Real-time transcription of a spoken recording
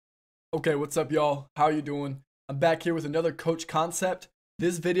Okay, what's up, y'all? How are you doing? I'm back here with another coach concept.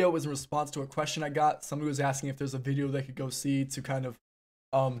 This video was in response to a question I got. Somebody was asking if there's a video they could go see to kind of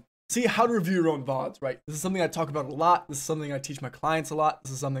see how to review your own VODs, right? This is something I talk about a lot. This is something I teach my clients a lot.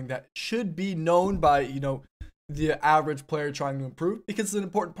 This is something that should be known by, the average player trying to improve because it's an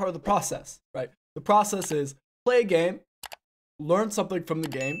important part of the process, right? The process is play a game, learn something from the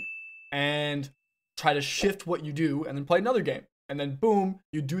game, and try to shift what you do, and then play another game. And then boom,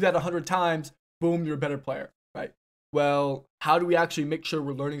 you do that 100 times, boom, you're a better player, right? Well, how do we actually make sure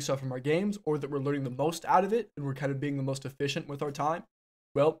we're learning stuff from our games, or that we're learning the most out of it and we're kind of being the most efficient with our time?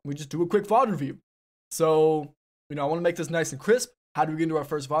 Well, we just do a quick VOD review. So, I want to make this nice and crisp. How do we get into our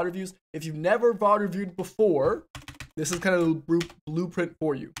first VOD reviews? If you've never VOD reviewed before, this is kind of the blueprint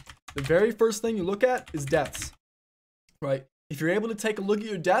for you. The very first thing you look at is deaths, right? If you're able to take a look at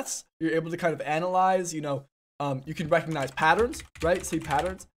your deaths, you're able to kind of analyze, you can recognize patterns, right? See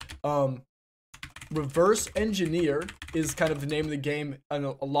patterns. Reverse engineer is kind of the name of the game in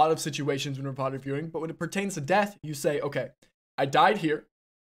a lot of situations when we're VOD reviewing. But when it pertains to death, you say, okay, I died here.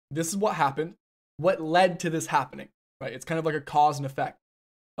 This is what happened. What led to this happening, right? It's kind of like a cause and effect.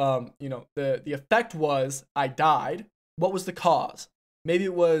 The effect was I died. What was the cause? Maybe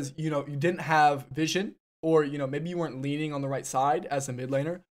it was, you didn't have vision, or, maybe you weren't leaning on the right side as a mid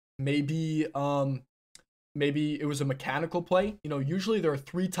laner. Maybe it was a mechanical play. Usually there are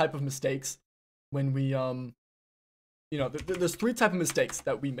three type of mistakes when we, there's three type of mistakes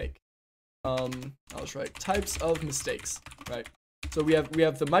that we make. I was right. Types of mistakes, right? So we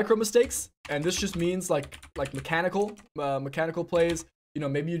have the micro mistakes, and this just means like mechanical plays.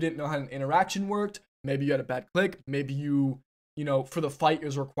 Maybe you didn't know how an interaction worked. Maybe you had a bad click. Maybe you for the fight, it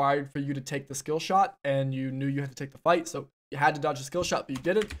was required for you to take the skill shot, and you knew you had to take the fight, so you had to dodge a skill shot, but you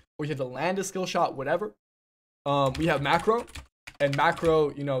didn't, or you had to land a skill shot, whatever. We have macro, and macro,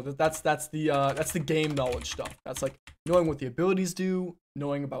 that's the game knowledge stuff. That's like knowing what the abilities do,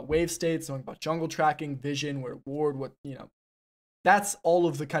 knowing about wave states, knowing about jungle tracking, vision, where ward, what, that's all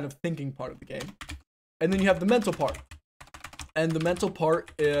of the kind of thinking part of the game. And then you have the mental part. And the mental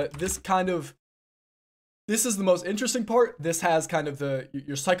part, this is the most interesting part. This has kind of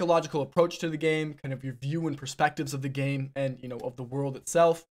your psychological approach to the game, kind of your view and perspectives of the game, and of the world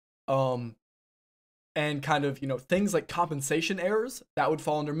itself, and kind of things like compensation errors that would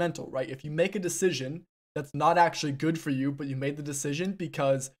fall under mental, right? If you make a decision that's not actually good for you, but you made the decision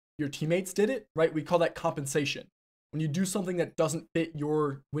because your teammates did it, right? We call that compensation. When you do something that doesn't fit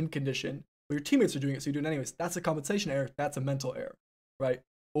your win condition, but your teammates are doing it, so you do it anyways, that's a compensation error. That's a mental error, right?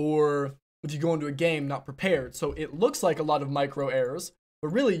 Or if you go into a game not prepared, so it looks like a lot of micro errors, but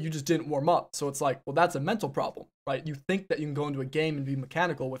really you just didn't warm up. So it's like, well, that's a mental problem, right? You think that you can go into a game and be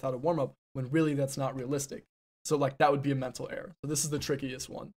mechanical without a warm up, when really that's not realistic. So like that would be a mental error. So this is the trickiest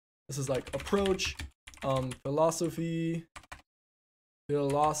one. This is like approach, philosophy, I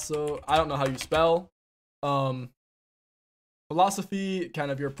don't know how you spell. Philosophy,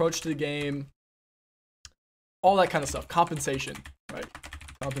 kind of your approach to the game, all that kind of stuff. Compensation, right?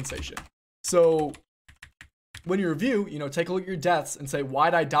 Compensation. So when you review, take a look at your deaths and say,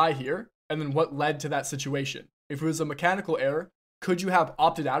 why'd I die here? And then what led to that situation? If it was a mechanical error, could you have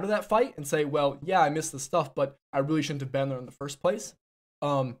opted out of that fight and say, well, yeah, I missed the stuff, but I really shouldn't have been there in the first place?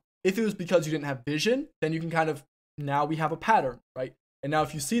 If it was because you didn't have vision, then you can kind of, now we have a pattern, right? And now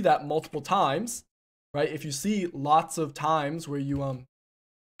if you see that multiple times, right? If you see lots of times where you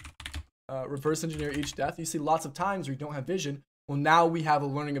reverse engineer each death, you see lots of times where you don't have vision, well, now we have a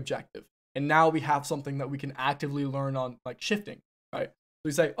learning objective. And now we have something that we can actively learn on, like shifting, right? So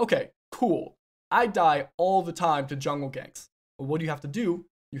we say, okay, cool. I die all the time to jungle ganks. Well, what do you have to do?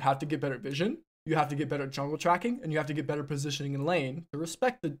 You have to get better vision, you have to get better jungle tracking, and you have to get better positioning in lane to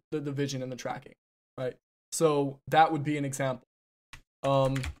respect the vision and the tracking, right? So that would be an example.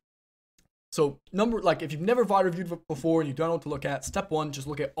 So if you've never VOD reviewed before and you don't know what to look at, step one, just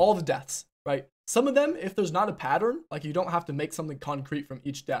look at all the deaths, right? Some of them, if there's not a pattern, like you don't have to make something concrete from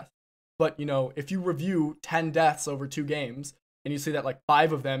each death. But, if you review 10 deaths over 2 games and you see that like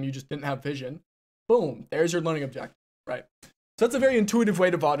 5 of them, you just didn't have vision, boom, there's your learning objective, right? So that's a very intuitive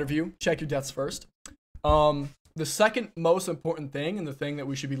way to VOD review. Check your deaths first. The second most important thing, and the thing that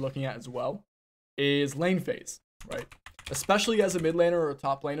we should be looking at as well, is lane phase, right? Especially as a mid laner or a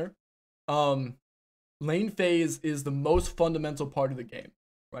top laner. Lane phase is the most fundamental part of the game,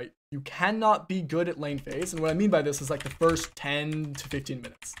 right? You cannot be good at lane phase. And what I mean by this is like the first 10 to 15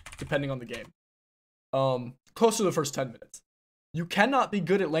 minutes, depending on the game. Close to the first 10 minutes. You cannot be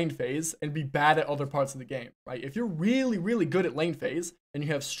good at lane phase and be bad at other parts of the game, right? If you're really, really good at lane phase and you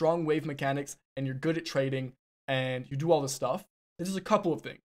have strong wave mechanics and you're good at trading and you do all this stuff, there's a couple of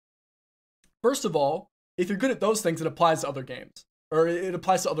things. First of all, if you're good at those things, it applies to other games, or it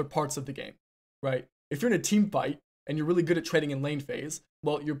applies to other parts of the game, right? If you're in a team fight and you're really good at trading in lane phase,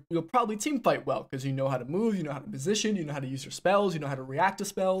 well, you'll probably team fight well because you know how to move, you know how to position, you know how to use your spells, you know how to react to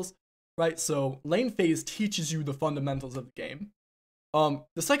spells, right? So lane phase teaches you the fundamentals of the game.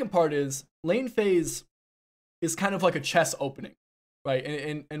 The second part is lane phase is kind of like a chess opening, right?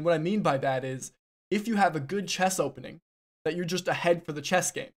 And what I mean by that is if you have a good chess opening, that you're just ahead for the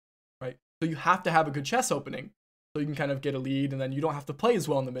chess game, right? So you have to have a good chess opening so you can kind of get a lead, and then you don't have to play as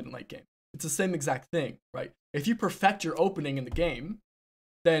well in the mid and late game. It's the same exact thing, right? If you perfect your opening in the game,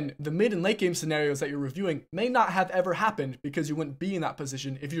 then the mid and late game scenarios that you're reviewing may not have ever happened because you wouldn't be in that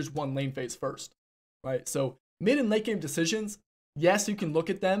position if you just won lane phase first, right? So mid and late game decisions, yes, you can look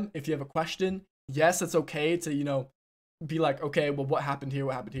at them if you have a question. Yes, it's okay to, you know, be like, okay, well, what happened here?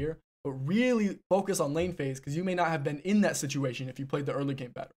 What happened here? But really focus on lane phase because you may not have been in that situation if you played the early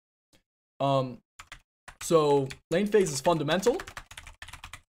game better. So lane phase is fundamental.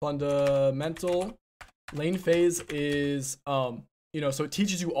 Lane phase is, you know, so it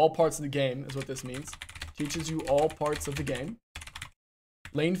teaches you all parts of the game is what this means. Teaches you all parts of the game.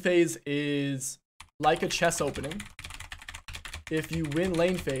 Lane phase is like a chess opening. If you win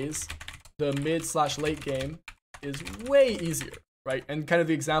lane phase, the mid/late game is way easier, right? And kind of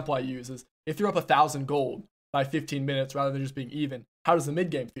the example I use is if you're up 1,000 gold by 15 minutes rather than just being even, how does the mid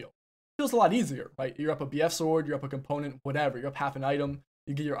game feel? It feels a lot easier, right? You're up a BF sword, you're up a component, whatever. You're up half an item.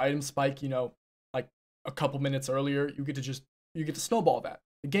 You get your item spike, you know, like a couple minutes earlier. You get to snowball that.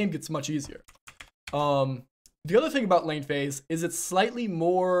 The game gets much easier. The other thing about lane phase is it's slightly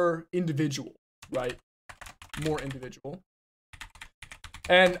more individual, right? More individual.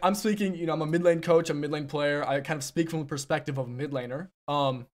 And I'm speaking, you know, I'm a mid lane coach, I'm a mid lane player. I kind of speak from the perspective of a mid laner.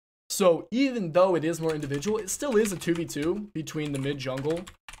 So even though it is more individual, it still is a 2v2 between the mid jungle.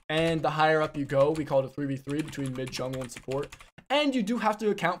 And the higher up you go, we call it a 3v3 between mid jungle and support. And you do have to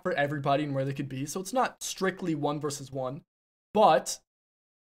account for everybody and where they could be. So it's not strictly 1 versus 1. But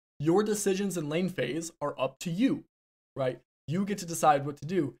your decisions in lane phase are up to you, right? You get to decide what to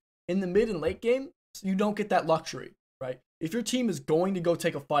do. In the mid and late game, you don't get that luxury, right? If your team is going to go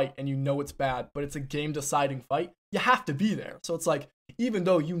take a fight and you know it's bad, but it's a game deciding fight, you have to be there. So it's like, even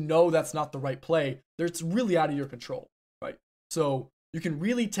though you know that's not the right play, it's really out of your control, right? So you can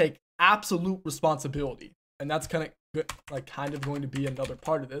really take absolute responsibility. And that's kind of going to be another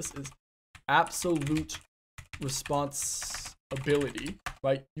part of this is absolute responsibility,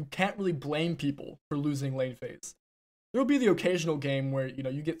 right? You can't really blame people for losing lane phase. There'll be the occasional game where, you know,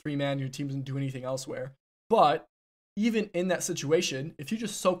 you get 3-man, your team doesn't do anything elsewhere. But even in that situation, if you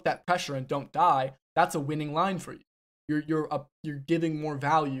just soak that pressure and don't die, that's a winning line for you. You're giving more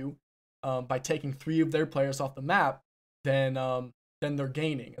value by taking 3 of their players off the map than they're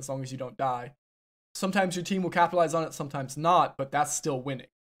gaining as long as you don't die. Sometimes your team will capitalize on it, sometimes not, but that's still winning,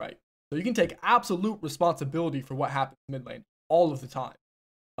 right? So you can take absolute responsibility for what happens in mid lane all of the time.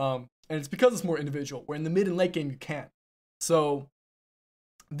 And it's because it's more individual, where in the mid and late game you can't. So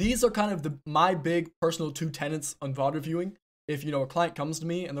these are kind of my big personal 2 tenets on VOD reviewing. If, you know, a client comes to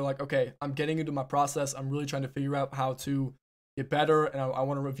me and they're like, okay, I'm getting into my process, I'm really trying to figure out how to get better, and I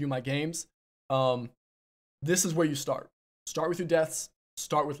want to review my games, this is where you start. Start with your deaths,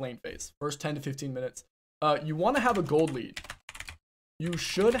 start with lane phase, first 10 to 15 minutes. You want to have a gold lead. You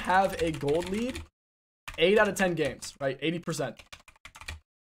should have a gold lead 8 out of 10 games, right? 80%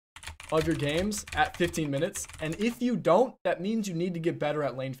 of your games at 15 minutes. And if you don't, that means you need to get better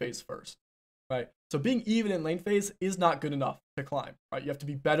at lane phase first, right? So being even in lane phase is not good enough to climb, right? You have to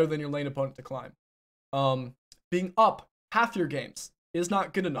be better than your lane opponent to climb. Being up half your games is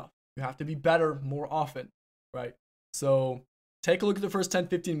not good enough. You have to be better more often, right? So take a look at the first 10,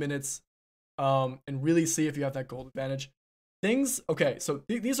 15 minutes and really see if you have that gold advantage. Okay, so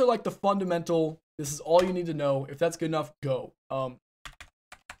these are like the fundamental, this is all you need to know. If that's good enough, go.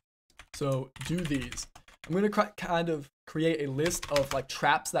 So do these. I'm going to kind of create a list of like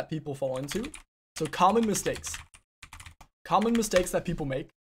traps that people fall into. So common mistakes that people make.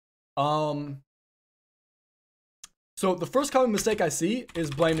 So the first common mistake I see is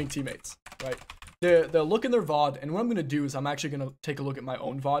blaming teammates, right? They'll look in their VOD, and what I'm going to do is I'm actually going to take a look at my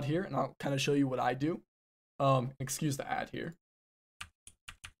own VOD here, and I'll kind of show you what I do. Excuse the ad here.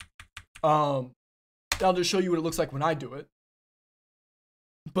 I'll just show you what it looks like when I do it.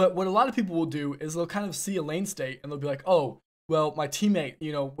 But what a lot of people will do is they'll kind of see a lane state, and they'll be like, oh, well, my teammate,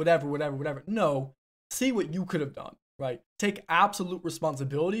 you know, whatever. No, see what you could have done, right? Take absolute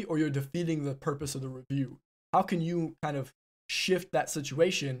responsibility, or you're defeating the purpose of the review. How can you kind of shift that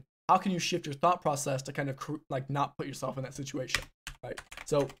situation? How can you shift your thought process to kind of like not put yourself in that situation, right?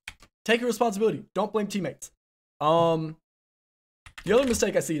 So take your responsibility. Don't blame teammates. The other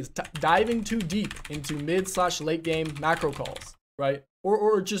mistake I see is diving too deep into mid/late game macro calls, right?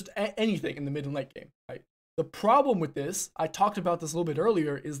 Or just anything in the mid and late game, right? The problem with this, I talked about this a little bit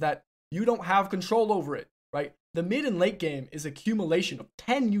earlier, is that you don't have control over it, right? The mid and late game is accumulation of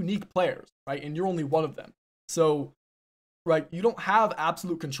 10 unique players, right? And you're only one of them. So, right, you don't have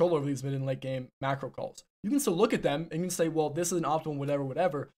absolute control over these mid and late game macro calls. You can still look at them and you can say, well, this is an optimal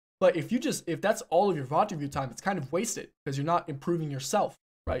whatever. But if that's all of your VOD review time, it's kind of wasted because you're not improving yourself,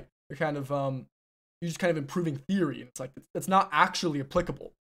 right? You're kind of you're just kind of improving theory, and it's like it's not actually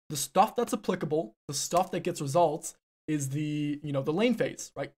applicable. The stuff that's applicable, the stuff that gets results, is the the lane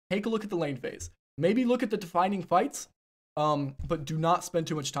phase, right? Take a look at the lane phase. Maybe look at the defining fights, but do not spend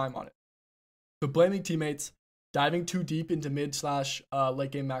too much time on it. So blaming teammates, diving too deep into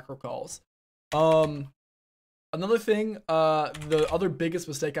mid/late game macro calls. Another thing, the other biggest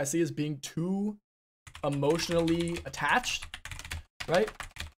mistake I see is being too emotionally attached, right?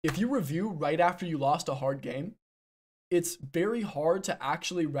 If you review right after you lost a hard game, it's very hard to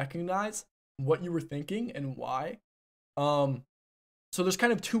actually recognize what you were thinking and why. So there's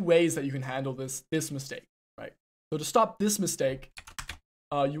kind of two ways that you can handle this mistake, right? So to stop this mistake,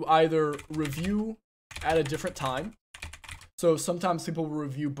 you either review at a different time. So sometimes people will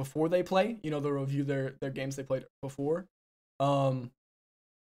review before they play, they'll review their games they played before.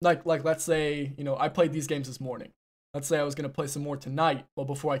 Like let's say, I played these games this morning. Let's say I was going to play some more tonight. Well,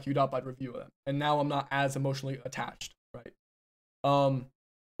 before I queued up, I'd review them. And now I'm not as emotionally attached, right?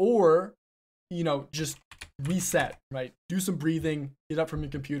 Or, just reset, right? Do some breathing, get up from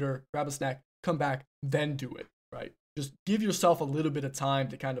your computer, grab a snack, come back, then do it, right? Just give yourself a little bit of time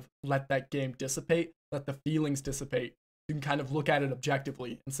to kind of let that game dissipate, let the feelings dissipate. You can kind of look at it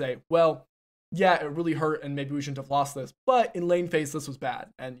objectively and say, well, yeah, it really hurt and maybe we shouldn't have lost this, but in lane phase, this was bad.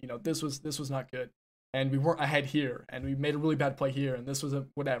 And, this was not good. And we weren't ahead here and we made a really bad play here. And this was a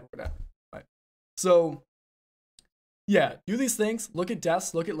whatever, right? So yeah, do these things, look at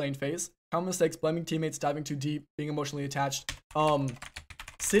deaths, look at lane phase, common mistakes, blaming teammates, diving too deep, being emotionally attached.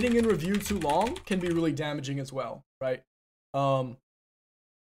 Sitting in review too long can be really damaging as well, right? So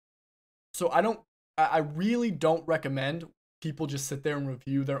I really don't recommend people just sit there and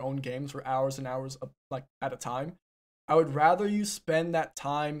review their own games for hours and hours at a time. I would rather you spend that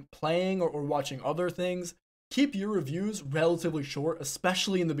time playing or watching other things. Keep your reviews relatively short,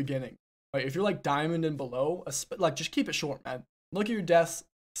 especially in the beginning. Right? If you're like diamond and below, just keep it short, man. Look at your deaths,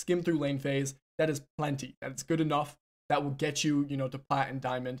 skim through lane phase. That is plenty. That is good enough. That will get you, to plat and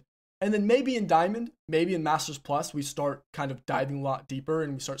diamond. And then maybe in diamond, maybe in Masters Plus, we start kind of diving a lot deeper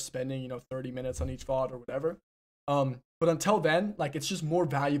and we start spending, 30 minutes on each VOD or whatever. But until then, it's just more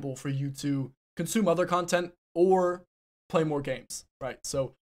valuable for you to consume other content or play more games, right?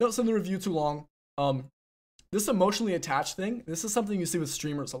 So don't send the review too long. This emotionally attached thing, this is something you see with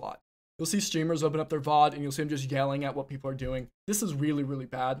streamers a lot. You'll see streamers open up their VOD and you'll see them just yelling at what people are doing. This is really, really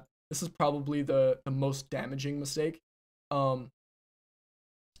bad. This is probably the most damaging mistake. So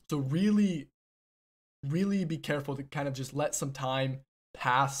really, really be careful to kind of just let some time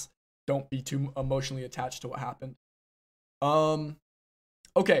pass. Don't be too emotionally attached to what happened.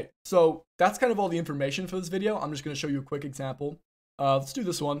 Okay, so that's kind of all the information for this video. I'm just going to show you a quick example. Let's do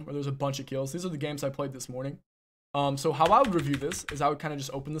this one where there's a bunch of kills. These are the games I played this morning. So how I would review this is I would kind of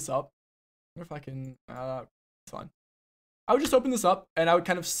just open this up. I wonder if I can, it's fine. I would just open this up and I would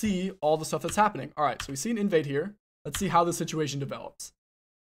kind of see all the stuff that's happening. All right, so we see an invade here. Let's see how the situation develops.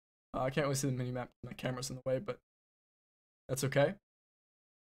 I can't really see the minimap. My camera's in the way, but that's okay.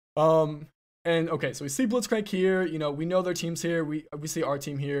 And okay, so we see Blitzcrank here. We know their team's here. We see our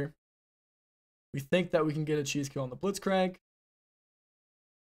team here. We think that we can get a cheese kill on the Blitzcrank.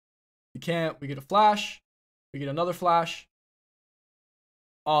 We can't. We get a flash. We get another flash.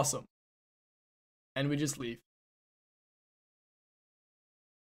 Awesome. And we just leave.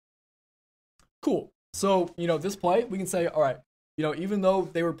 Cool. So, this play, we can say, all right, even though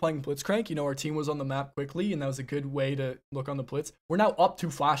they were playing Blitzcrank, our team was on the map quickly, and that was a good way to look on the Blitz. We're now up 2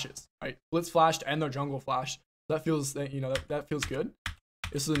 flashes, right? Blitz flashed and their jungle flashed. That feels, that feels good.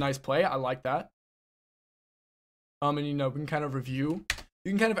 This is a nice play. I like that. And, we can kind of review.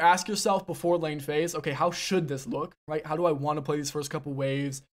 You can kind of ask yourself before lane phase, okay, how should this look, right? How do I want to play these first couple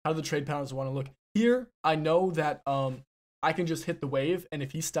waves? How do the trade patterns want to look? Here, I know that I can just hit the wave, and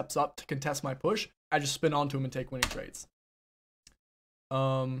if he steps up to contest my push, I just spin onto him and take winning trades.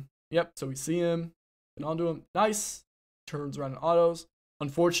 Yep, so we see him, spin onto him, nice, turns around in autos.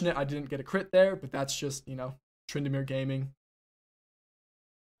 Unfortunate, I didn't get a crit there, but that's just, Tryndamere Gaming.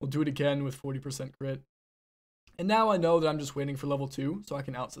 We'll do it again with 40% crit. And now I know that I'm just waiting for level 2 so I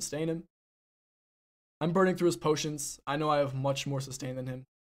can out-sustain him. I'm burning through his potions. I know I have much more sustain than him.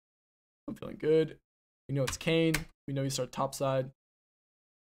 I'm feeling good. We know it's Kane. We know he started topside.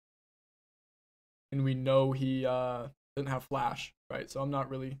 And we know he doesn't have flash, right? So I'm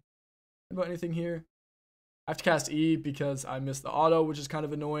not really thinking about anything here. I have to cast E because I missed the auto, which is kind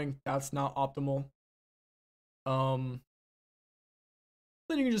of annoying. That's not optimal. Then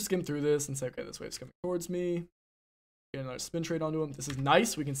you can just skim through this and say, okay, this wave's coming towards me. Get another spin trade onto him. This is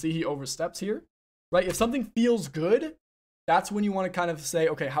nice. We can see he oversteps here, right? If something feels good, that's when you want to kind of say,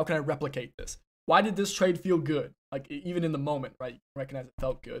 okay, how can I replicate this? Why did this trade feel good? Like, even in the moment, right? You can recognize it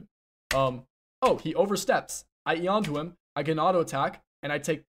felt good. Oh, he oversteps. I E onto him. I get an auto attack, and I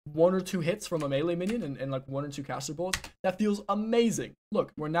take 1 or 2 hits from a melee minion and like 1 or 2 caster bullets. That feels amazing.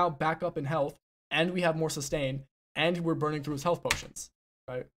 Look, we're now back up in health, and we have more sustain, and we're burning through his health potions,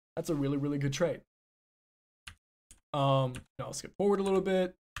 right? That's a really, really good trade. I'll skip forward a little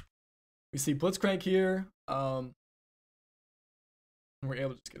bit. We see Blitzcrank here. And we're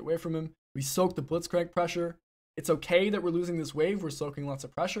able to just get away from him. We soak the Blitzcrank pressure. It's okay that we're losing this wave. We're soaking lots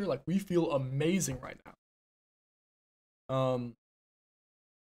of pressure. Like, we feel amazing right now.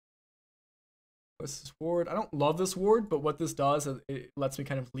 This is ward. I don't love this ward, but what this does is it lets me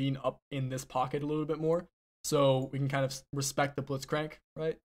kind of lean up in this pocket a little bit more. So we can kind of respect the Blitzcrank,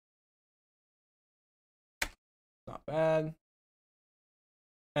 right? Not bad.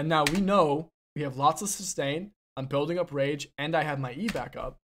 And now we know we have lots of sustain. I'm building up rage, and I have my E back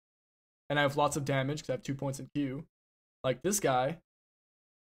up. And I have lots of damage because I have 2 points in Q. Like this guy.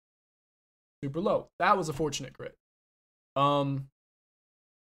 Super low. That was a fortunate crit. And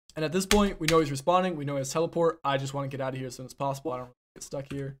at this point, we know he's respawning. We know he has teleport. I just want to get out of here as soon as possible. I don't really get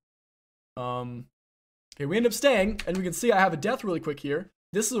stuck here. Okay, we end up staying, and we can see I have a death really quick here.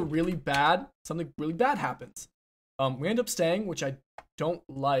 This is a really bad, something really bad happens. We end up staying, which I don't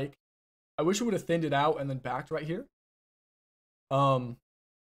like. I wish we would have thinned it out and then backed right here.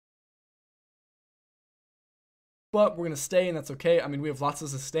 But we're going to stay, and that's okay. I mean, we have lots of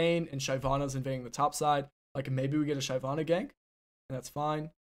sustain, and Shyvana's invading the top side. Like, maybe we get a Shyvana gank, and that's fine.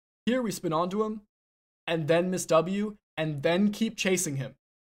 Here, we spin onto him, and then miss W, and then keep chasing him.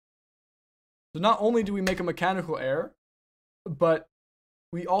 So not only do we make a mechanical error, but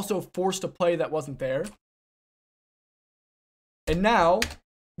we also forced a play that wasn't there. And now,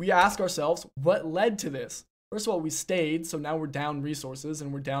 we ask ourselves, what led to this? First of all, we stayed, so now we're down resources,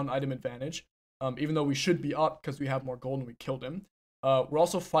 and we're down item advantage. Even though we should be up because we have more gold and we killed him. We're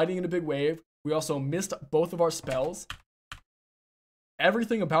also fighting in a big wave. We also missed both of our spells.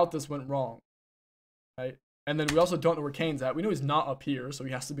 Everything about this went wrong, right? And then we also don't know where Kane's at. We know he's not up here, so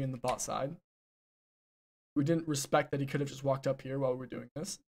he has to be in the bot side. We didn't respect that he could have just walked up here while we were doing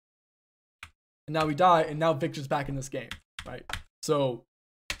this. And now we die, and now Victor's back in this game, right? So,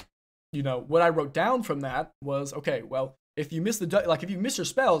 you know, what I wrote down from that was, okay, well, if you miss if you miss your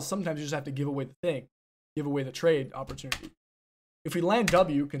spells, sometimes you just have to give away the thing, give away the trade opportunity. If we land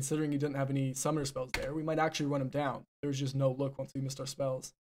W, considering he didn't have any summoner spells there, we might actually run him down. There's just no look once we missed our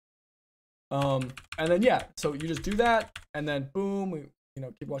spells. And then yeah, so you just do that, and then boom, we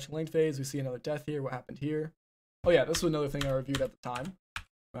keep watching lane phase. We see another death here. What happened here? Oh yeah, this was another thing I reviewed at the time,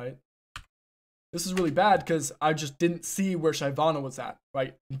 right? This is really bad because I just didn't see where Shyvana was at,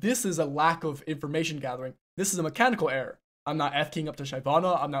 right? This is a lack of information gathering. This is a mechanical error. I'm not F-keying up to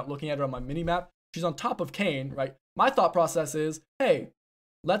Shyvana. I'm not looking at her on my minimap. She's on top of Kane, right? My thought process is, hey,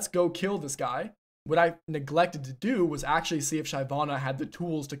 let's go kill this guy. What I neglected to do was actually see if Shyvana had the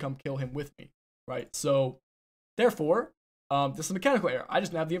tools to come kill him with me, right? So, therefore, this is a mechanical error. I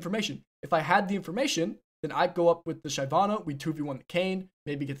just didn't have the information. If I had the information, then I'd go up with the Shyvana. We 2v1 the Kane,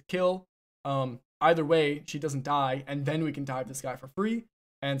 maybe get the kill. Either way, she doesn't die, and then we can dive this guy for free.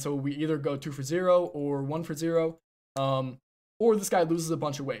 And so we either go 2 for 0 or 1 for 0, or this guy loses a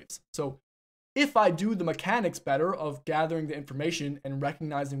bunch of waves. So if I do the mechanics better of gathering the information and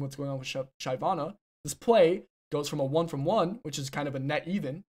recognizing what's going on with Shyvana, this play goes from a 1 from 1, which is kind of a net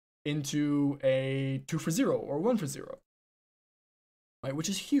even, into a 2 for 0 or 1 for 0, right? Which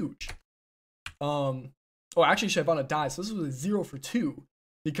is huge. Oh, actually, Shyvana dies. So this was a 0 for 2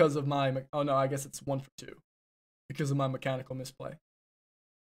 because of my, oh no, I guess it's 1 for 2 because of my mechanical misplay.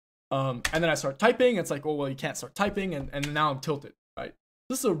 And then I start typing. It's like, oh, well, you can't start typing. And now I'm tilted, right?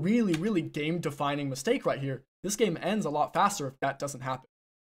 This is a really, really game-defining mistake right here. This game ends a lot faster if that doesn't happen,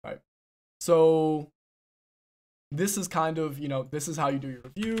 right? So this is kind of, this is how you do your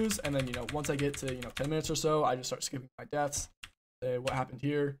reviews. And then, once I get to, 10 minutes or so, I just start skipping my deaths. Say what happened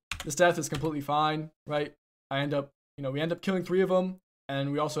here. This death is completely fine, right? I end up, we end up killing 3 of them.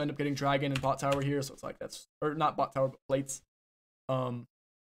 And we also end up getting dragon and bot tower here, so it's like that's, or not bot tower, but plates.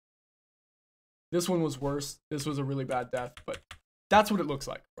 This one was worse. This was a really bad death, but that's what it looks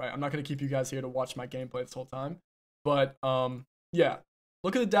like, right? I'm not gonna keep you guys here to watch my gameplay this whole time, but yeah.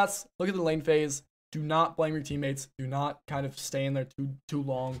 Look at the deaths. Look at the lane phase. Do not blame your teammates. Do not kind of stay in there too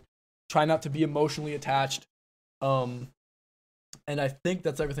long. Try not to be emotionally attached. And I think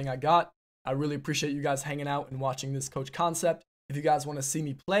that's everything I got. I really appreciate you guys hanging out and watching this coach concept. If you guys want to see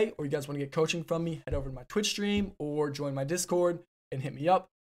me play or you guys want to get coaching from me, head over to my Twitch stream or join my Discord and hit me up.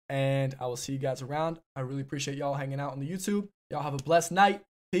 And I will see you guys around. I really appreciate y'all hanging out on the YouTube. Y'all have a blessed night.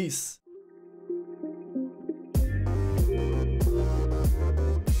 Peace.